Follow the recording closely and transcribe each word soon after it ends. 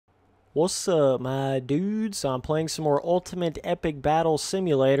What's up, my dudes? So I'm playing some more Ultimate Epic Battle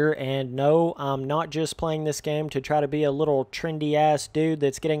Simulator, and no, I'm not just playing this game to try to be a little trendy-ass dude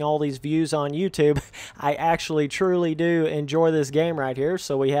that's getting all these views on YouTube. I actually truly do enjoy this game right here.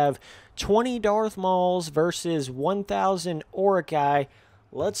 So we have 20 Darth Mauls versus 1,000 Uruk-Hai.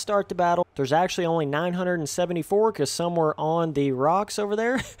 Let's start the battle. There's actually only 974 because some were on the rocks over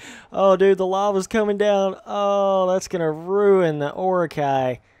there. Oh, dude, the lava's coming down. Oh, that's going to ruin the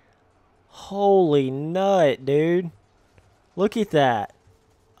Uruk-Hai. Holy nut, dude. Look at that.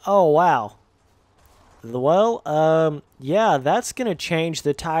 Oh, wow. Well, yeah, that's going to change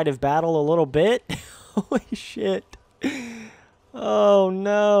the tide of battle a little bit. Holy shit. Oh,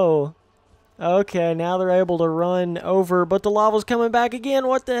 no. Okay, now they're able to run over, but the lava's coming back again.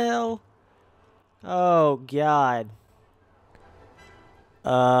 What the hell? Oh, God.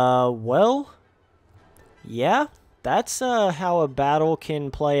 Well, yeah. That's how a battle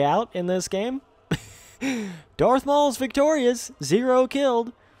can play out in this game. Darth Mauls victorious, 0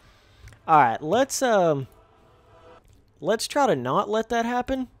 killed. Alright, let's try to not let that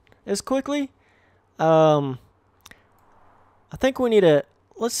happen as quickly. I think we need to,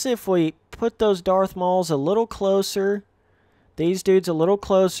 let's see if we put those Darth Mauls a little closer. These dudes a little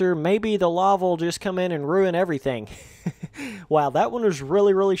closer. Maybe the lava will just come in and ruin everything. Wow, that one was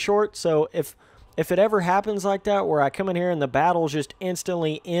really, really short, so if it ever happens like that, where I come in here and the battle's just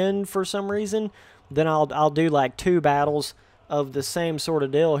instantly end for some reason, then I'll do like 2 battles of the same sort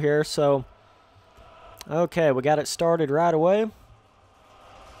of deal here. So, okay, we got it started right away.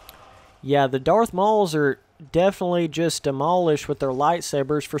 Yeah, the Darth Mauls are definitely just demolished with their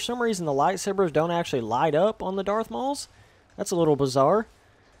lightsabers. For some reason, the lightsabers don't actually light up on the Darth Mauls. That's a little bizarre.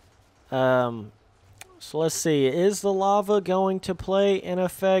 So let's see. Is the lava going to play in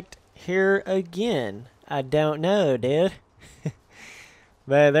effect here again? I don't know, dude.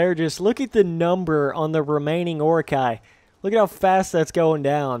 Man, they're just, look at the number on the remaining Uruk-Hai. Look at how fast that's going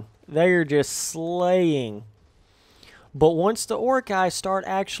down. They're just slaying. But once the Uruk-Hai start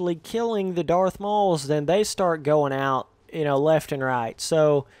actually killing the Darth Mauls, then they start going out, you know, left and right.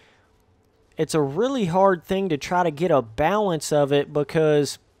 So it's a really hard thing to try to get a balance of it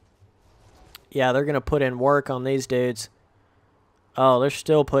because, yeah, they're going to put in work on these dudes. Oh, they're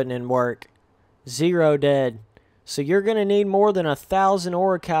still putting in work. 0 dead. So you're going to need more than 1,000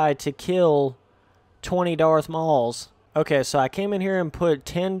 Uruk-Hai to kill 20 Darth Mauls. Okay, so I came in here and put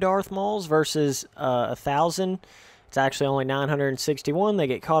 10 Darth Mauls versus 1,000. It's actually only 961. They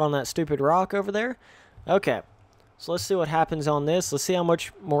get caught on that stupid rock over there. Okay, so let's see what happens on this. Let's see how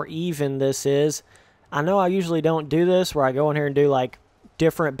much more even this is. I know I usually don't do this where I go in here and do like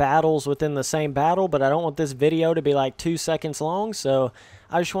different battles within the same battle, but I don't want this video to be like 2 seconds long, so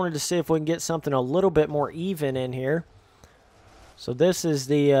I just wanted to see if we can get something a little bit more even in here. So this is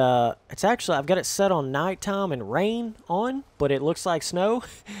the, it's actually, I've got it set on nighttime and rain on, but it looks like snow,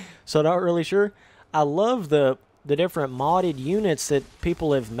 so not really sure. I love the different modded units that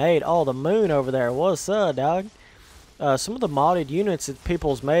people have made. Oh, the moon over there, what's up, dog? Some of the modded units that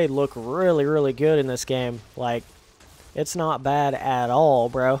people's made look really, really good in this game. Like, it's not bad at all,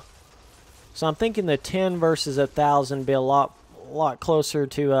 bro. So I'm thinking the 10 versus 1,000 be a lot closer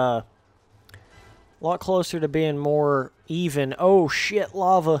to being more even. Oh shit,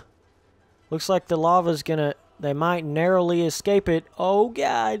 lava. Looks like the lava's gonna, they might narrowly escape it. Oh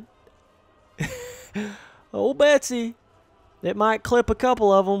god. Oh Betsy. It might clip a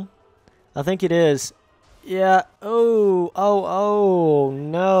couple of them. I think it is. Yeah. Oh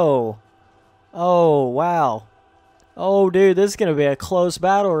no. Oh wow. Oh, dude, this is going to be a close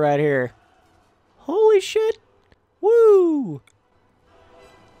battle right here. Holy shit. Woo!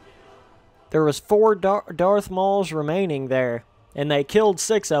 There was 4 Darth Mauls remaining there, and they killed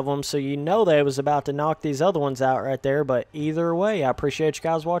 6 of them, so you know they was about to knock these other ones out right there. But either way, I appreciate you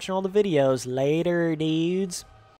guys watching all the videos. Later, dudes.